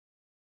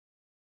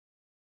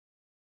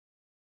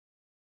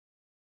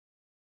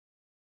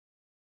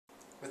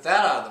With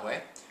that out of the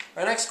way,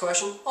 our next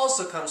question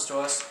also comes to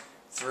us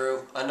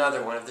through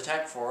another one of the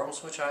tech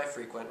forums, which I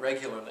frequent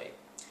regularly.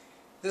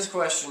 This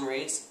question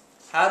reads,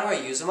 how do I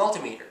use a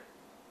multimeter?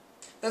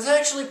 That's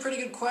actually a pretty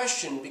good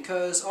question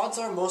because odds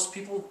are most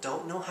people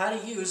don't know how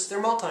to use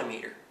their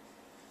multimeter.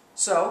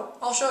 So,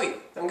 I'll show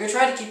you. I'm going to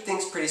try to keep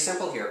things pretty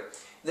simple here.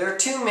 There are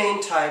two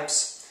main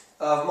types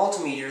of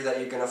multimeter that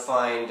you're going to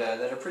find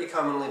that are pretty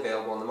commonly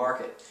available in the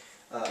market.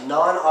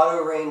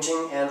 Non-auto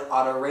ranging and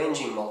auto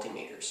ranging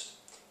multimeters.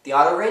 The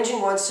auto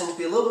ranging ones tend to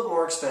be a little bit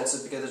more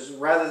expensive because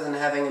rather than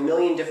having a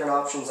million different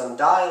options on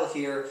dial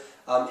here,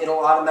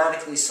 it'll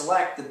automatically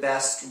select the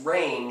best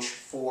range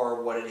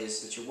for what it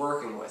is that you're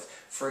working with.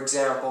 For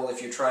example,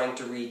 if you're trying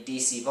to read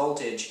DC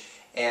voltage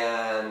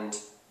and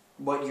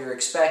what you're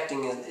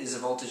expecting is a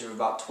voltage of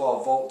about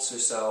 12 volts or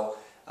so,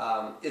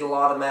 it'll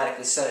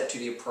automatically set it to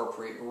the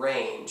appropriate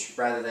range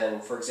rather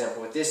than, for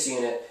example, with this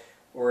unit,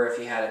 or if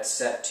you had it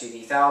set to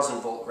the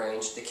 1000 volt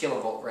range, the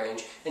kilovolt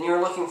range, and you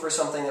were looking for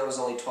something that was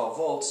only 12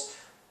 volts,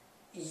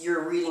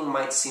 your reading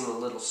might seem a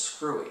little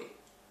screwy.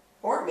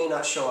 Or it may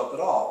not show up at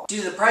all.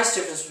 Due to the price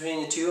difference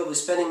between the two, I'll be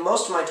spending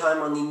most of my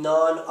time on the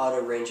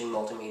non-auto ranging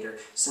multimeter,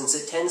 since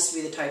it tends to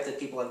be the type that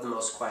people have the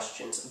most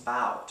questions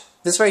about.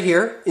 This right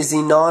here is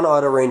the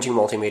non-auto ranging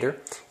multimeter.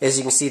 As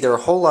you can see, there are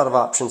a whole lot of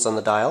options on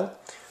the dial.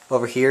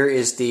 Over here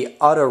is the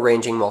auto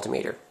ranging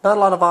multimeter. Not a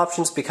lot of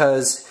options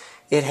because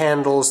it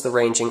handles the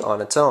ranging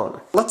on its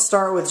own. Let's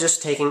start with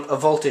just taking a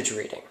voltage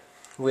reading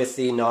with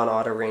the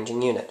non-auto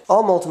ranging unit.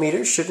 All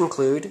multimeters should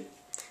include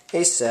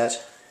a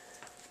set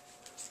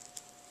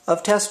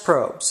of test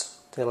probes.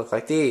 They look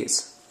like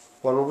these.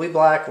 One will be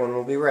black, one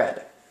will be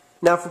red.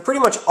 Now for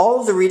pretty much all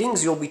of the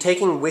readings you'll be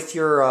taking with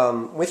your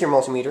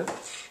multimeter,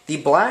 the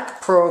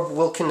black probe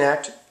will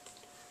connect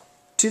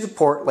to the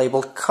port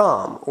labeled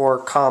COM, or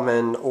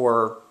common,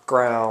 or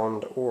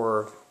ground,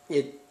 or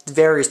it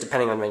varies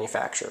depending on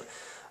manufacturer.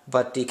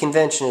 But the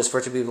convention is for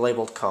it to be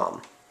labeled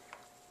COM.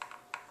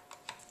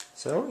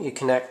 So you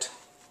connect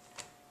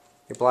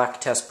your black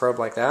test probe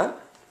like that,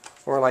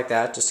 or like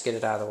that, just to get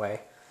it out of the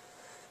way.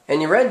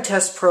 And your red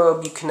test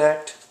probe you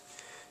connect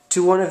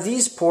to one of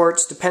these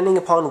ports depending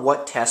upon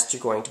what test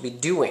you're going to be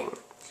doing.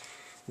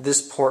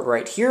 This port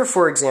right here,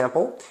 for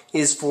example,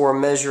 is for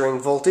measuring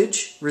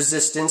voltage,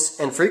 resistance,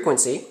 and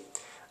frequency.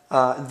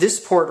 This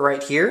port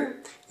right here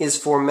is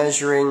for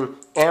measuring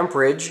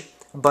amperage,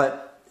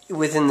 but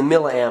within the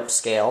milliamp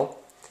scale.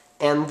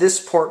 And this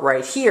port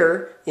right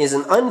here is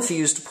an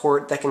unfused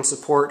port that can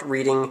support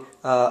reading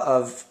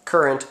of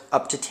current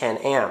up to 10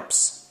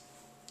 amps.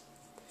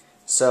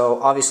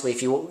 So obviously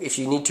if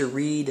you need to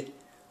read,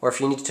 or if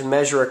you need to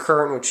measure a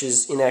current which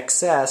is in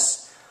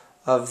excess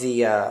of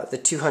the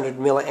 200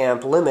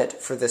 milliamp limit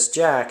for this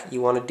jack,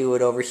 you want to do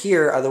it over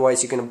here,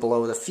 otherwise you're going to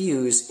blow the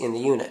fuse in the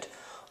unit.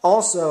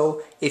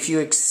 Also, if you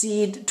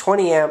exceed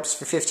 20 amps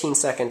for 15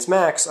 seconds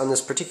max on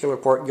this particular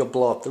port, you'll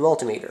blow up the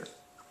multimeter.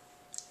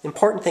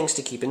 Important things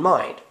to keep in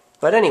mind.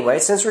 But anyway,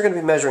 since we're going to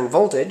be measuring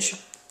voltage,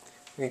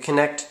 we're going to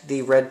connect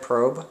the red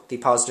probe, the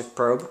positive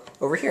probe,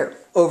 over here.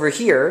 Over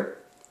here,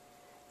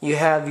 you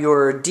have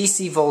your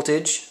DC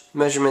voltage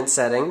measurement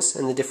settings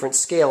and the different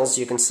scales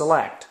you can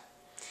select.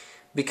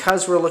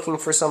 Because we're looking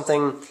for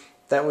something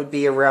that would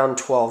be around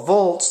 12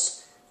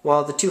 volts,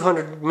 while the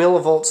 200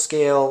 millivolt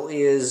scale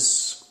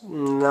is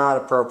not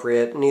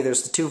appropriate, neither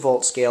is the 2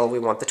 volt scale, we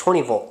want the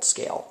 20 volt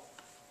scale.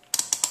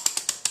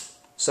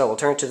 So we'll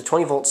turn it to the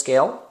 20 volt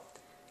scale,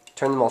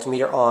 turn the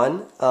multimeter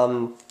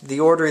on. The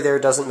order there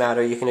doesn't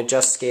matter, you can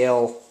adjust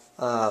scale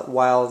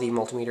while the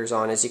multimeter is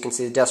on. As you can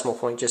see, the decimal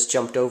point just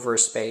jumped over a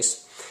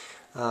space.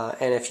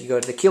 And if you go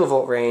to the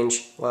kilovolt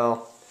range,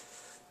 well,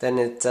 then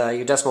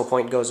your decimal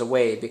point goes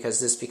away because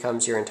this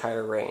becomes your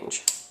entire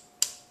range.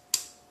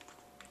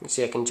 You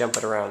see I can jump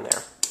it around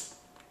there.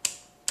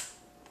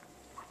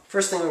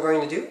 First thing we're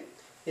going to do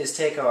is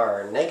take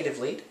our negative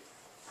lead,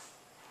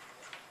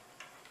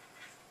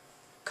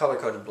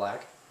 color-coded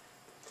black,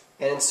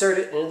 and insert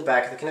it into the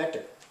back of the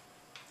connector.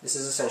 This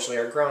is essentially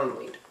our ground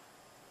lead.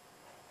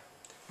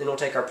 Then we'll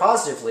take our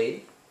positive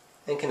lead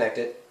and connect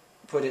it,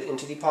 put it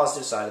into the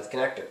positive side of the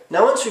connector.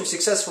 Now once we've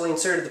successfully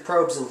inserted the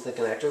probes into the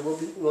connector,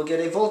 we'll get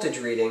a voltage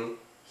reading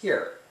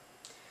here.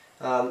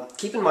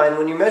 Keep in mind,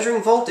 when you're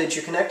measuring voltage,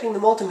 you're connecting the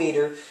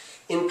multimeter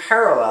in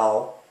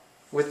parallel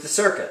with the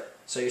circuit.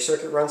 So your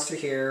circuit runs through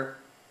here,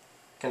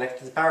 connected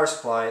to the power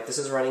supply. This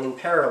is running in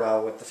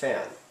parallel with the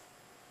fan.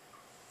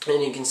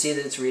 And you can see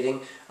that it's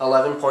reading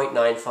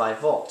 11.95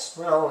 volts.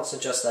 Well, let's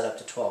adjust that up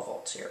to 12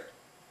 volts here.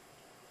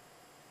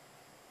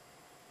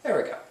 There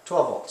we go,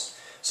 12 volts.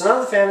 So now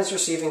the fan is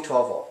receiving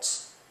 12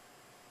 volts.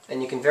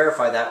 And you can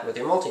verify that with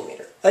your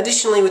multimeter.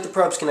 Additionally, with the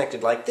probes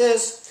connected like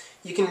this,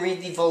 you can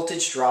read the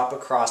voltage drop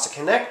across a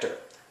connector,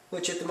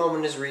 which at the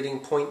moment is reading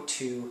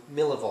 0.2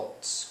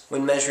 millivolts.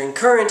 When measuring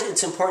current,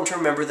 it's important to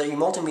remember that your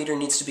multimeter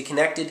needs to be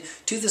connected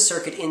to the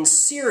circuit in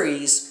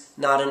series,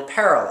 not in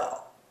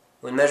parallel.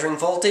 When measuring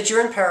voltage,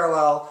 you're in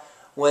parallel.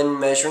 When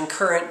measuring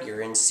current,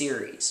 you're in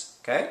series.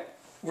 Okay?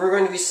 We're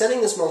going to be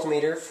setting this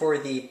multimeter for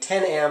the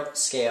 10 amp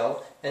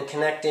scale and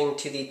connecting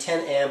to the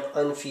 10 amp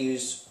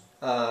unfused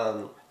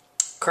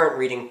current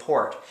reading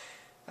port.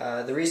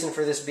 The reason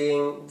for this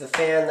being the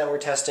fan that we're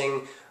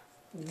testing,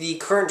 the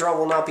current draw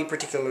will not be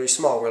particularly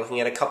small. We're looking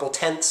at a couple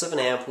tenths of an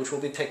amp, which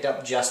will be picked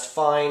up just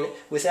fine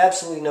with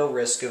absolutely no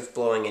risk of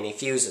blowing any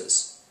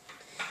fuses.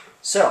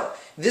 So,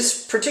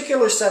 this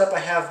particular setup I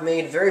have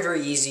made very,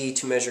 very easy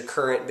to measure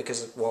current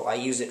because, well, I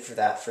use it for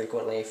that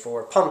frequently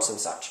for pumps and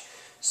such.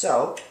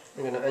 So,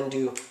 I'm going to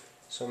undo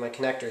some of my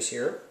connectors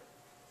here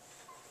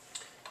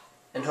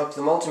and hook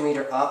the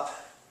multimeter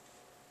up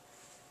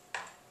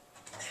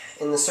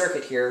in the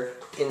circuit here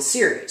in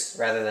series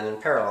rather than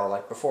in parallel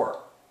like before.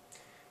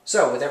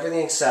 So, with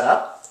everything set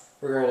up,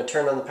 we're going to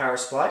turn on the power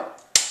supply,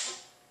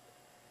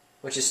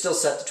 which is still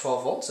set to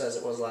 12 volts as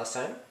it was last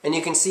time. And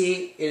you can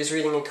see it is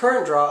reading a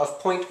current draw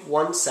of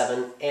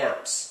 0.17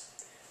 amps.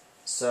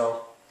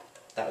 So,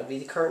 that would be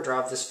the current draw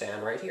of this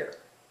fan right here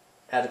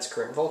at its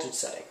current voltage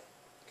setting.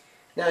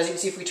 Now, as you can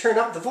see, if we turn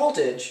up the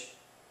voltage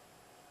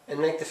and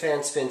make the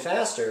fan spin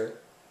faster,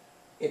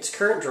 its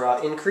current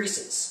draw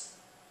increases.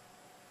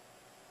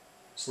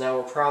 So now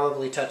we're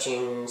probably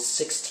touching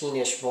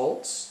 16-ish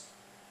volts,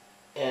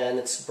 and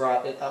it's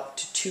brought it up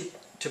to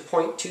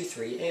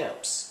 0.23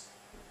 amps.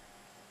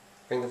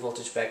 Bring the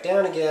voltage back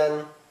down again,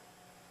 and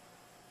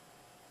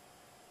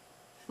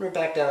we're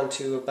back down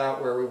to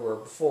about where we were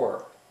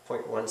before,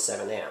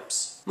 0.17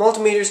 amps.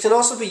 Multimeters can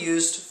also be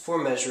used for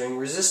measuring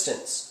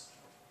resistance.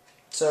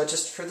 So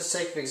just for the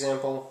sake of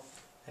example,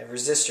 I have a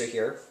resistor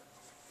here.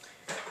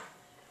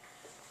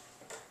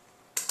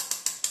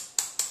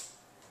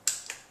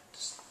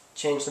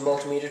 Change the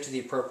multimeter to the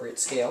appropriate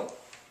scale,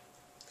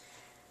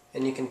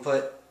 and you can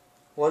put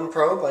one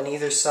probe on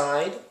either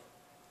side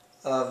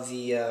of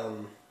the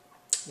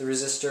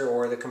resistor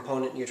or the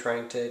component you're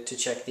trying to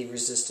check the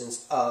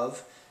resistance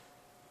of.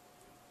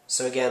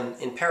 So again,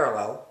 in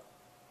parallel,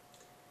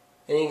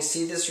 and you can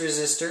see this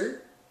resistor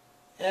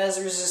has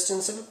a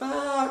resistance of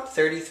about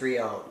 33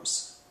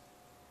 ohms,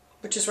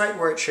 which is right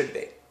where it should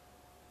be.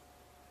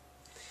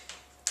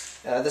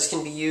 This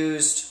can be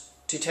used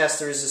to test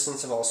the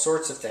resistance of all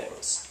sorts of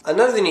things.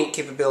 Another neat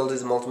capability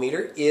of the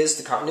multimeter is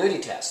the continuity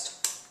test.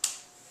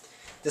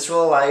 This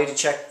will allow you to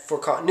check for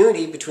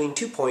continuity between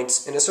 2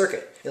 points in a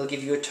circuit. It'll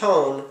give you a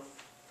tone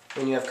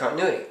when you have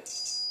continuity,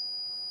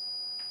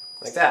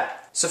 like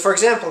that. So for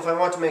example, if I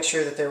want to make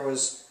sure that there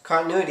was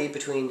continuity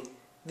between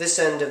this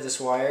end of this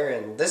wire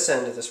and this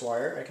end of this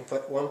wire, I can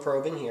put one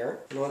probe in here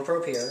and one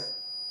probe here.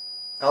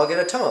 I'll get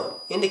a tone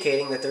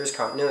indicating that there is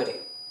continuity.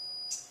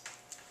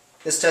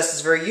 This test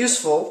is very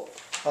useful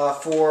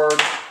for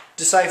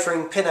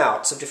deciphering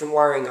pinouts of different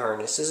wiring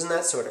harnesses and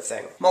that sort of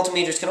thing.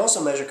 Multimeters can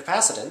also measure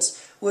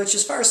capacitance, which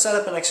as far as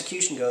setup and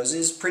execution goes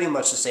is pretty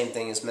much the same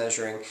thing as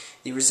measuring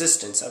the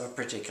resistance of a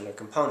particular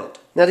component.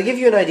 Now, to give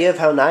you an idea of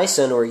how nice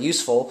and or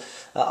useful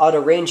auto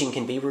ranging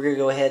can be, we're going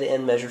to go ahead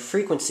and measure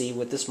frequency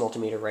with this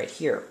multimeter right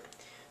here.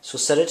 So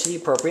we'll set it to the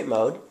appropriate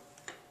mode.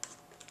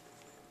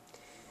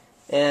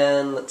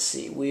 And let's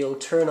see, we'll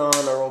turn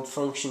on our old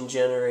function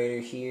generator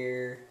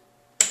here.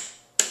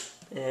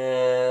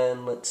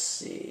 And let's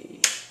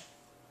see,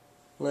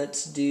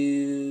 let's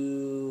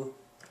do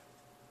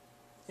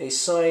a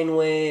sine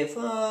wave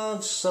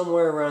of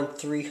somewhere around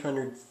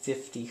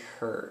 350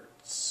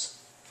 hertz.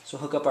 So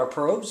hook up our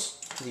probes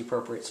to the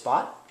appropriate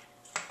spot.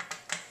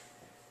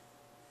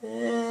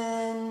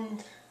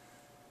 And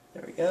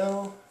there we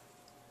go.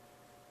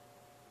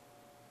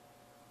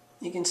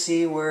 You can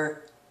see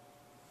we're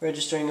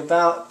registering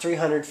about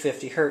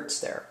 350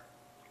 hertz there.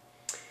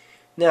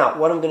 Now,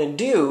 what I'm going to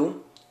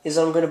do is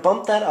I'm going to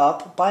bump that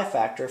up by a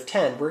factor of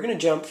 10. We're going to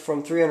jump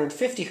from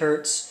 350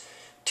 hertz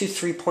to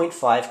 3.5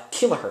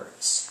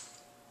 kilohertz.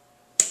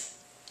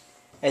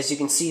 As you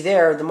can see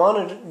there, the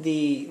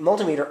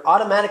multimeter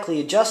automatically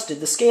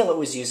adjusted the scale it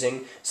was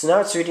using, so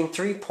now it's reading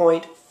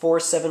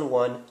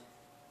 3.471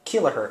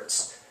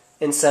 kilohertz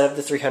instead of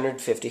the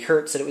 350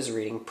 hertz that it was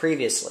reading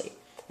previously.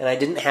 And I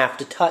didn't have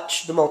to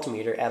touch the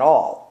multimeter at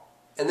all.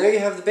 And there you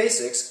have the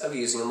basics of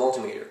using a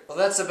multimeter. Well,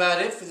 that's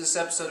about it for this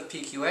episode of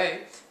PQA.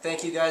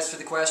 Thank you guys for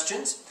the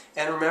questions,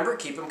 and remember,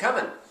 keep them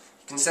coming.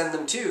 You can send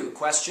them to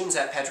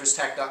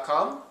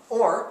questions@petrastech.com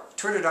or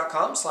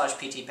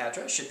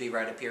twitter.com/ptpetra, should be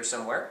right up here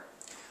somewhere.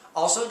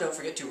 Also, don't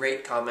forget to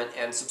rate, comment,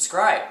 and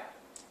subscribe.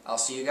 I'll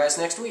see you guys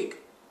next week.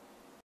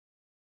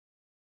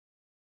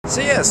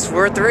 So yes,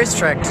 we're at the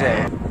racetrack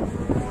today.